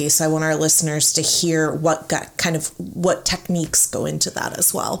therapy. So I want our listeners to hear what techniques go into that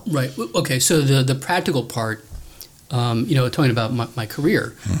as well. Right. Okay. So the practical part, talking about my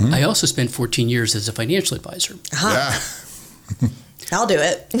career, I also spent 14 years as a financial advisor. Yeah. I'll do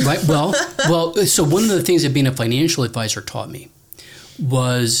it. Right. Well. So one of the things that being a financial advisor taught me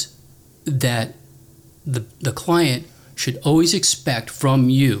was that the client should always expect from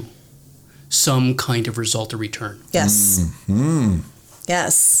you some kind of result or return. Yes.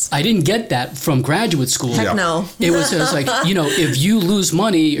 Yes. I didn't get that from graduate school. Heck no. It was like, if you lose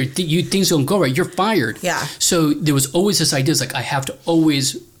money or things don't go right, you're fired. Yeah. So there was always this idea, it's like I have to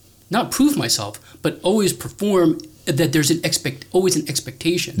always not prove myself, but always perform. That there's always an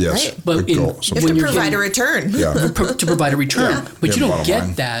expectation. Yes. Right. But you have to provide a return. Yeah. To provide a return. Yeah. But you don't get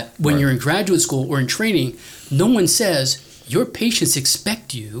line. that when you're in graduate school or in training. No one says your patients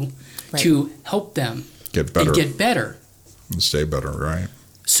expect you to help them Get better. and get better. And stay better, right?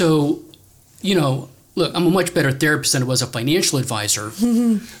 So, look, I'm a much better therapist than I was a financial advisor.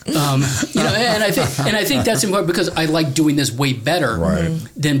 And I think that's important because I like doing this way better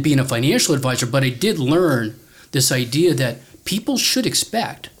than being a financial advisor. But I did learn this idea that people should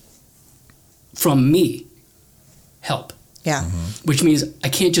expect from me help. Yeah. Which means I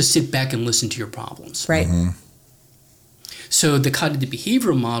can't just sit back and listen to your problems. Right. So the cognitive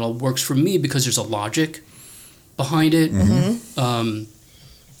behavioral model works for me because there's a logic behind it.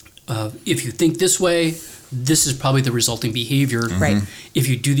 If you think this way, this is probably the resulting behavior. Right. If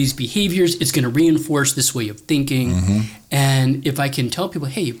you do these behaviors, it's going to reinforce this way of thinking. And if I can tell people,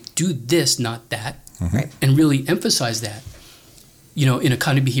 hey, do this, not that, and really emphasize that, in a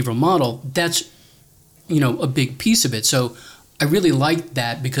cognitive behavioral model, that's, a big piece of it. So I really like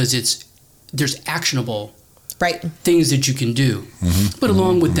that because there's actionable things that you can do. But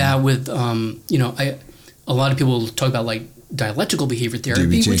along with that, a lot of people talk about like dialectical behavior therapy,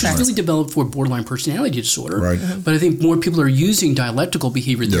 DBT, which is really developed for borderline personality disorder. Right. But I think more people are using dialectical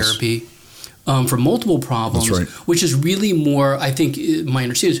behavior therapy for multiple problems, which is really more, I think, my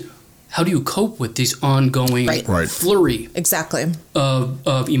understanding is, how do you cope with these ongoing flurry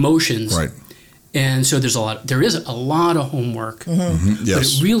of emotions? Right. And so there is a lot of homework, but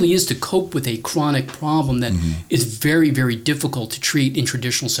it really is to cope with a chronic problem that is very, very difficult to treat in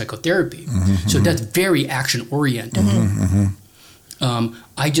traditional psychotherapy. So that's very action oriented.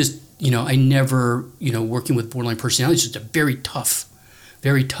 I just, I never, working with borderline personality is just a very tough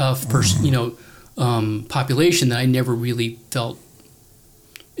population that I never really felt.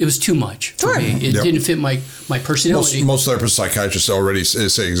 It was too much for me. It didn't fit my personality. Most therapists, psychiatrists already say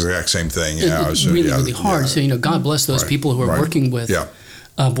the exact same thing. It's really hard. So, God bless those people who are working with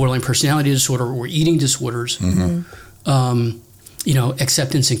borderline personality disorder or eating disorders.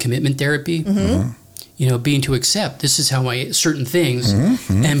 Acceptance and commitment therapy. Being to accept this is how certain things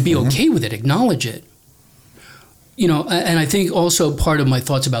and be okay with it, acknowledge it. And I think also part of my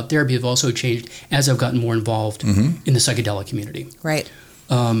thoughts about therapy have also changed as I've gotten more involved in the psychedelic community. Right.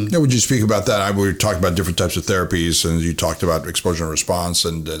 Would you speak about that? We talked about different types of therapies, and you talked about exposure and response,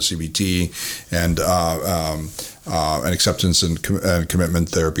 and CBT, and acceptance and commitment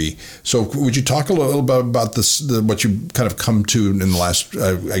therapy. So, would you talk a little bit about this? What you kind of come to in the last?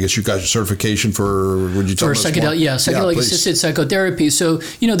 I guess you got your certification for. Would you talk about psychedelic assisted psychotherapy. So,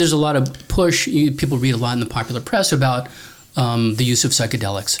 there's a lot of push. People read a lot in the popular press about the use of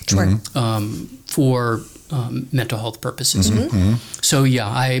psychedelics for mental health purposes. So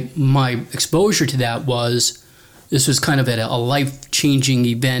my exposure to that was kind of at a life-changing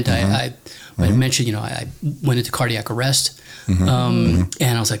event. I mentioned, I went into cardiac arrest, and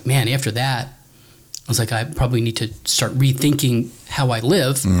I was like, man, after that, I was like, I probably need to start rethinking how I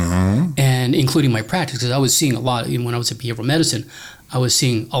live, and including my practice, because I was seeing a lot. When I was at behavioral medicine, I was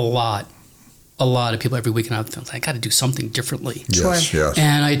seeing a lot of people every week, and I felt like I got to do something differently. Yes.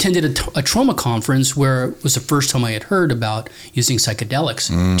 And I attended a trauma conference where it was the first time I had heard about using psychedelics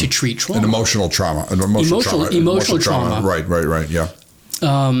to treat trauma. An emotional trauma. Emotional trauma. Right, yeah.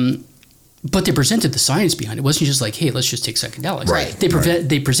 But they presented the science behind it. It wasn't just like, hey, let's just take psychedelics. Right.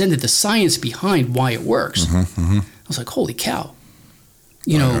 They presented the science behind why it works. I was like, holy cow.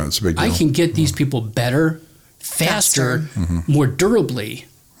 It's a big deal. I can get these people better, faster. More durably.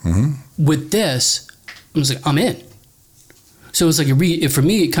 With this, I was like, I'm in. So it was like for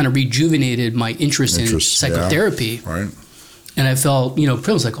me, it kind of rejuvenated my interest in psychotherapy. Right. And I felt,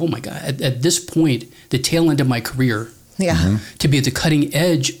 I was like, oh my God, at this point, the tail end of my career, to be at the cutting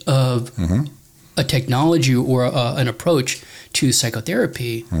edge of a technology or an approach to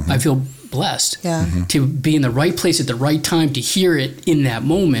psychotherapy, I feel blessed to be in the right place at the right time to hear it in that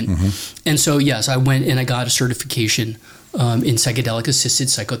moment. And so, yes, I went and I got a certification in psychedelic assisted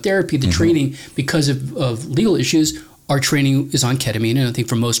psychotherapy. The training, because of legal issues, our training is on ketamine, and I think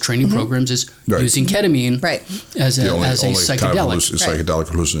for most training programs is using ketamine as a psychedelic. Psychedelic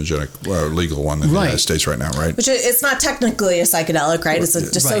hallucinogenic legal one in the United States right now, right? Which it's not technically a psychedelic, right? It's a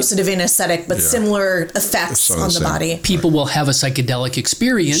dissociative anesthetic, but similar effects on the body. People will have a psychedelic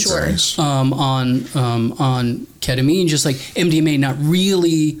experience on ketamine, just like MDMA, not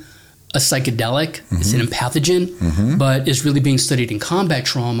really a psychedelic, it's an empathogen, but is really being studied in combat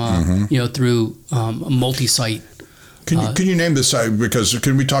trauma, through a multi-site Can you name this? Because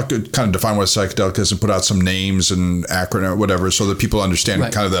can we talk to kind of define what a psychedelic is and put out some names and acronym, whatever, so that people understand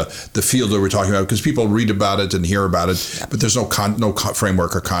kind of the field that we're talking about? Because people read about it and hear about it, but there's no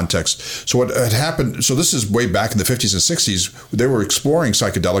framework or context. So what had happened? So this is way back in the 50s and 60s. They were exploring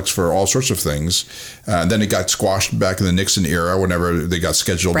psychedelics for all sorts of things, and then it got squashed back in the Nixon era. Whenever they got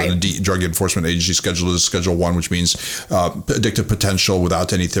scheduled, and the Drug Enforcement Agency scheduled it as Schedule 1, which means addictive potential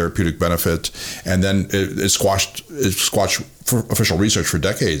without any therapeutic benefit, and then it squashed for official research for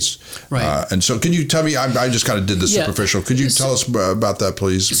decades. Right. And so can you tell me, I just kind of did the superficial, could you tell us about that,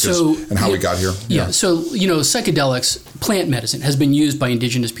 please? And how we got here? Yeah. So, psychedelics, plant medicine, has been used by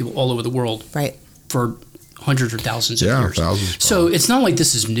indigenous people all over the world for hundreds or thousands of years. Thousands. So it's not like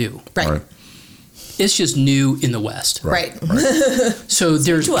this is new. Right. It's just new in the West. Right. So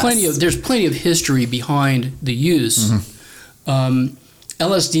there's plenty of history behind the use.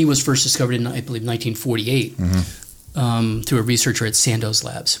 LSD was first discovered in, I believe, 1948 through a researcher at Sandoz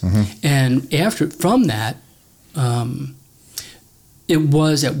Labs. And from that, it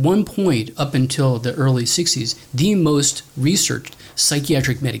was at one point up until the early 60s the most researched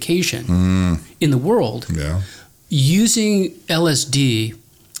psychiatric medication in the world, using LSD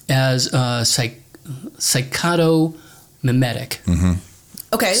as a psychotomimetic.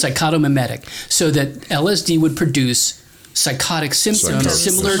 Psychotomimetic. So that LSD would produce psychotic symptoms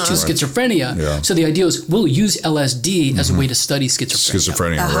similar to schizophrenia. So the idea was, we'll use LSD as a way to study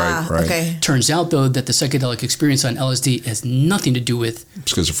schizophrenia. Right. Okay. Turns out, though, that the psychedelic experience on LSD has nothing to do with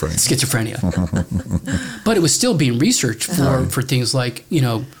schizophrenia. But it was still being researched for things like,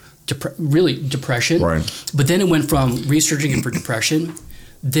 depression. Right. But then it went from researching it for depression.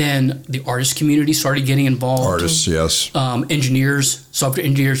 Then the artist community started getting involved. Artists, yes. Engineers, software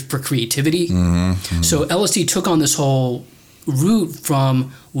engineers for creativity. So LSD took on this whole route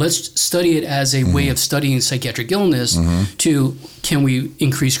from let's study it as a way of studying psychiatric illness to can we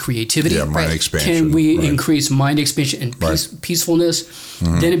increase creativity? Mind expansion. Can we increase mind expansion and peacefulness?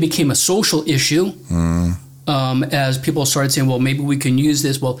 Then it became a social issue. As people started saying, well, maybe we can use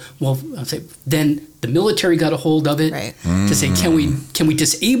this. Well, I'll say, then the military got a hold of it to say, can we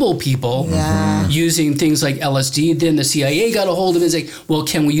disable people using things like LSD? Then the CIA got a hold of it and say, well,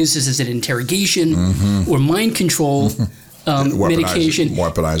 can we use this as an interrogation or mind control medication?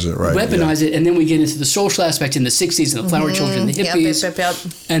 Weaponize it, right. Weaponize it, and then we get into the social aspect in the 60s and the flower children, the hippies.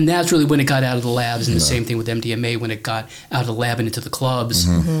 And that's really when it got out of the labs, and the same thing with MDMA, when it got out of the lab and into the clubs,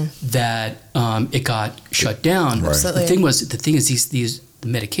 that it got shut down. The thing is these the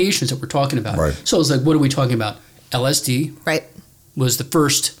medications that we're talking about. So it's like, what are we talking about? LSD was the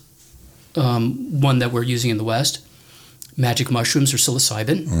first one that we're using in the West. Magic mushrooms or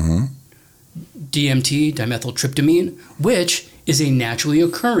psilocybin. DMT, dimethyltryptamine, which is a naturally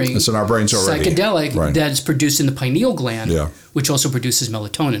occurring it's in our brains already. Psychedelic that is produced in the pineal gland, which also produces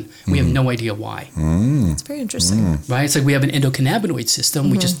melatonin. We have no idea why. That's very interesting. Right? It's like we have an endocannabinoid system.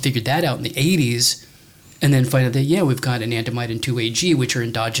 We just figured that out in the 80s, and then find out that, we've got anandamide and 2-AG, which are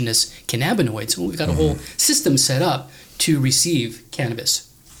endogenous cannabinoids. So we've got a whole system set up to receive cannabis.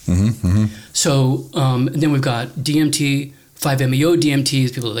 So then we've got DMT, 5-MeO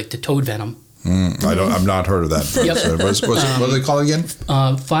DMTs, people like the toad venom. I've not heard of that. What are they called again?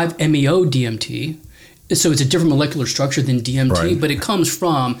 5-MeO DMT. So it's a different molecular structure than DMT, but it comes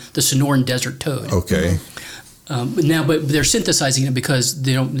from the Sonoran desert toad. Okay. But they're synthesizing it because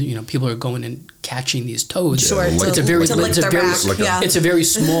they don't. People are going and catching these toads. It's a very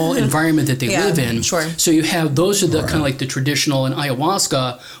small environment that they live in. So you have those are the kind of like the traditional in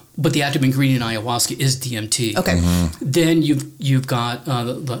ayahuasca. But the active ingredient in ayahuasca is DMT. Then you've got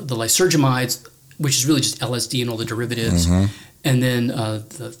the lysergamides, which is really just LSD and all the derivatives, and then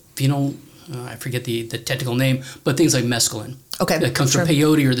the phenol. I forget the technical name, but things like mescaline. That comes from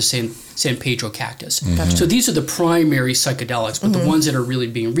peyote or the San Pedro cactus. So these are the primary psychedelics, but the ones that are really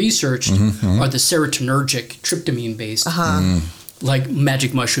being researched are the serotonergic tryptamine based. Like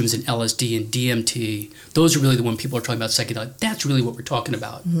magic mushrooms and LSD and DMT. Those are really the one people are talking about psychedelic. That's really what we're talking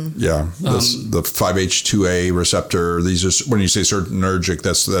about. The 5-H2A receptor. These are, when you say serotonergic,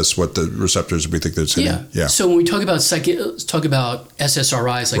 that's what the receptors we think that's hitting. So when we talk about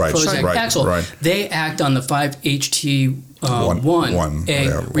SSRIs like Prozac, Paxil, they act on the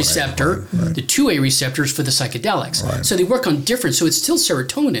 5-HT1A receptor. The 2A receptors for the psychedelics. So they work on different. So it's still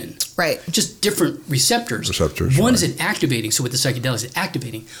serotonin. Just different receptors. One is activating. So with the psychedelics, it's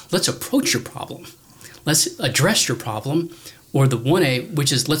activating. Let's approach your problem. Let's address your problem. Or the 1A,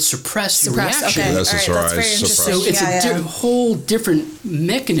 which is let's suppress your reaction. That's very interesting. So it's a whole different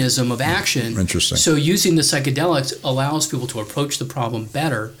mechanism of action. Interesting. So using the psychedelics allows people to approach the problem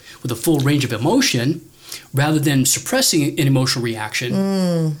better with a full range of emotion. rather than suppressing an emotional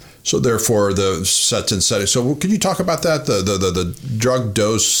reaction. So therefore, the sets and settings. So can you talk about that? The drug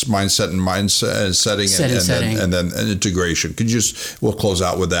dose mindset and setting and then integration. Could you we'll close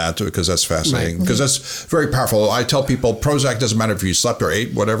out with that because that's fascinating. Because that's very powerful. I tell people Prozac doesn't matter if you slept or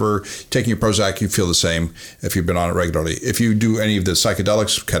ate, whatever. Taking your Prozac, you feel the same if you've been on it regularly. If you do any of the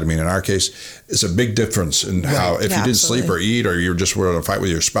psychedelics, ketamine in our case, it's a big difference in how if you didn't sleep or eat or you just were in a fight with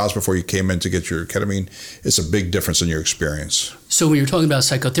your spouse before you came in to get your ketamine, it's a big difference in your experience. So when you're talking about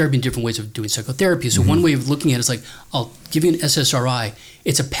psychotherapy and different ways of doing psychotherapy, so one way of looking at it is like, I'll give you an SSRI.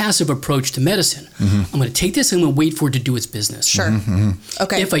 It's a passive approach to medicine. I'm going to take this and I'm going to wait for it to do its business. Sure.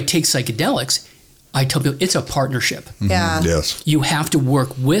 Okay. If I take psychedelics, I tell people it's a partnership. Yeah. Yes. You have to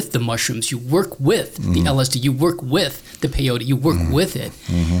work with the mushrooms. You work with the LSD. You work with the peyote. You work with it.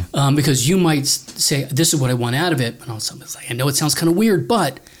 Because you might say, this is what I want out of it. And all of a sudden it's like, I know it sounds kind of weird,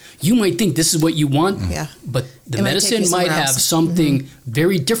 but you might think this is what you want, but the medicine might have something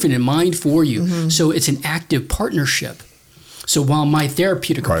very different in mind for you. So it's an active partnership. So while my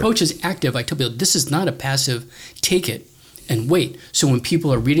therapeutic approach is active, I tell people this is not a passive take it and wait. So when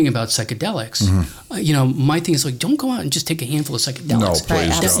people are reading about psychedelics, my thing is like, don't go out and just take a handful of psychedelics. No,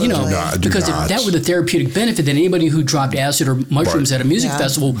 please don't. Because if that were the therapeutic benefit, then anybody who dropped acid or mushrooms at a music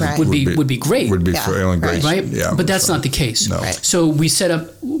festival would be great. Would be feeling great. Right? Yeah, but that's not the case. No. So we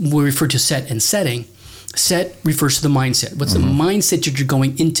refer to set and setting. Set refers to the mindset. What's the mindset that you're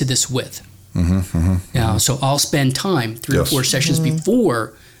going into this with? So I'll spend time, 3 or 4 sessions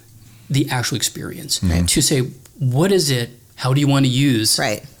before the actual experience to say, what is it? How do you want to use?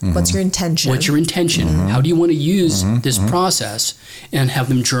 Right. What's your intention? What's your intention? How do you want to use this process? And have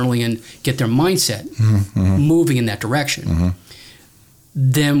them journaling and get their mindset moving in that direction.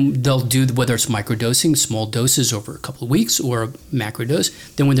 Then they'll do, whether it's microdosing, small doses over a couple of weeks, or a macro dose.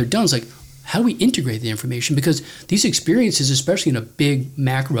 Then when they're done, it's like, how do we integrate the information? Because these experiences, especially in a big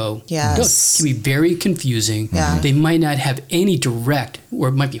macro dose, can be very confusing. They might not have any direct, or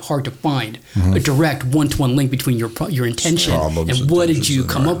it might be hard to find, a direct one-to-one link between your intention and what did you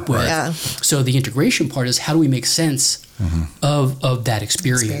come up with. So the integration part is, how do we make sense of that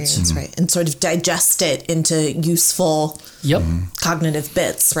experience? Right. And sort of digest it into useful cognitive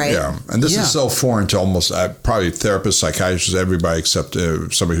bits, right? Yeah. And this is so foreign to almost probably therapists, psychiatrists, everybody except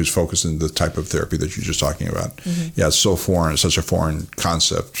somebody who's focused in the type of therapy that you're just talking about. Yeah, it's so foreign, such a foreign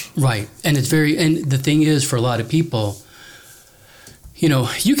concept. Right. And and the thing is, for a lot of people, you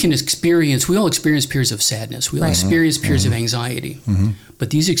can we all experience periods of sadness. We all experience periods of anxiety. But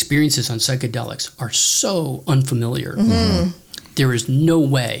these experiences on psychedelics are so unfamiliar. There is no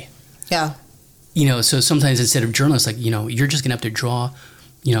way. Yeah. So sometimes instead of journaling, it's like, you're just going to have to draw,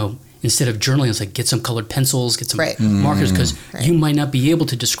 instead of journaling, it's like, get some colored pencils, get some markers, because you might not be able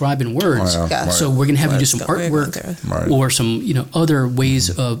to describe in words. So we're going to have you do some artwork or some, other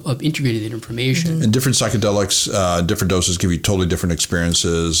ways of integrating that information. And different psychedelics, different doses give you totally different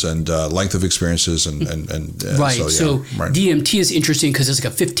experiences and length of experiences. And So DMT is interesting because it's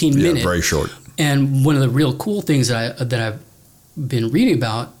like a 15-minute. Yeah, very short. And one of the real cool things that I've been reading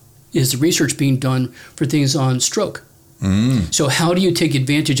about is the research being done for things on stroke. So how do you take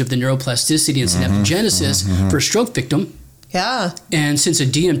advantage of the neuroplasticity and synaptogenesis for a stroke victim? Yeah. And since a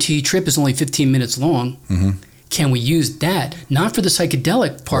DMT trip is only 15 minutes long, can we use that, not for the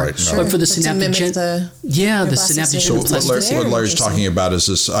psychedelic part, but for the synaptogenesis? The synaptic neuroplasticity. So what Larry's talking about is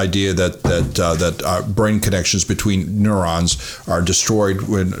this idea that brain connections between neurons are destroyed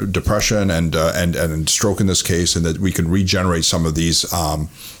when depression and stroke in this case, and that we can regenerate some of these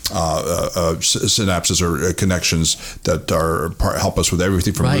synapses or connections that help us with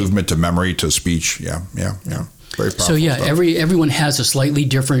everything from movement to memory to speech. Yeah. Very powerful. So everyone has a slightly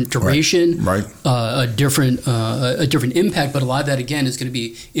different duration, a different impact, but a lot of that again is going to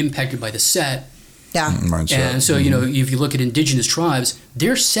be impacted by the set. Yeah. Mindset. And so if you look at indigenous tribes,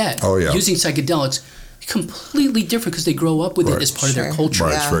 their set using psychedelics completely different because they grow up with it as part of their culture.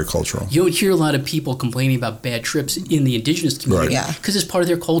 Right, it's very cultural. You don't hear a lot of people complaining about bad trips in the indigenous community because it's part of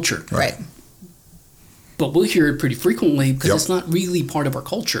their culture. Right. But we'll hear it pretty frequently because it's not really part of our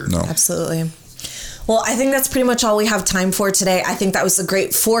culture. No. Absolutely. Well, I think that's pretty much all we have time for today. I think that was a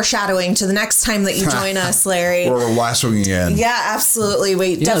great foreshadowing to the next time that you join us, Larry. We're lassoing in. Yeah,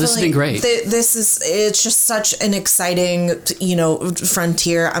 absolutely. This has been great. It's just such an exciting,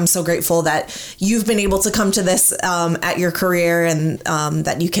 frontier. I'm so grateful that you've been able to come to this at your career and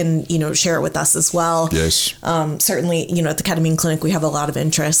that you can, share it with us as well. Yes. Certainly, at the Ketamine Clinic, we have a lot of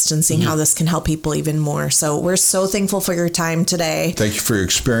interest in seeing how this can help people even more. So we're so thankful for your time today. Thank you for your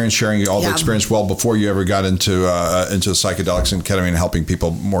experience, sharing all the experience well before before you ever got into psychedelics and ketamine, helping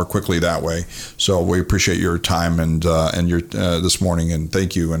people more quickly that way. So we appreciate your time and your this morning, and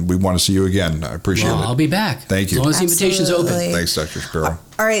thank you. And we want to see you again. I appreciate it. I'll be back. Thank you. As long as the invitation's open. Thanks, Dr. Shapiro.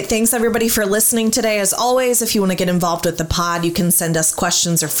 All right. Thanks, everybody, for listening today. As always, if you want to get involved with the pod, you can send us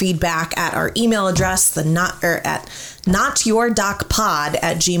questions or feedback at our email address, at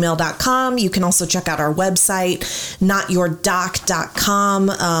notyourdocpod@gmail.com. You can also check out our website,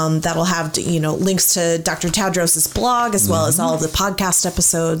 notyourdoc.com. That'll have, links to Dr. Tadros' blog, as well as all of the podcast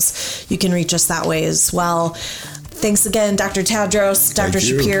episodes. You can reach us that way as well. Thanks again, Dr. Tadros, Dr.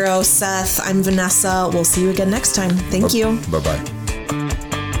 Shapiro, Seth. I'm Vanessa. We'll see you again next time. Thank you. Bye-bye.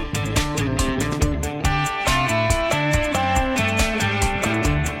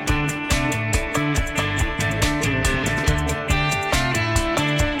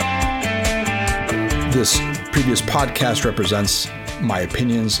 This previous podcast represents my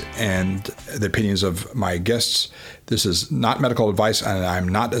opinions and the opinions of my guests. This is not medical advice, and I'm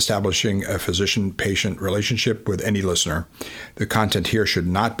not establishing a physician-patient relationship with any listener. The content here should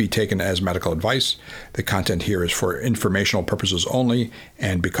not be taken as medical advice. The content here is for informational purposes only,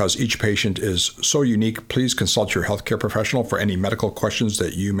 and because each patient is so unique, please consult your healthcare professional for any medical questions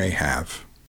that you may have.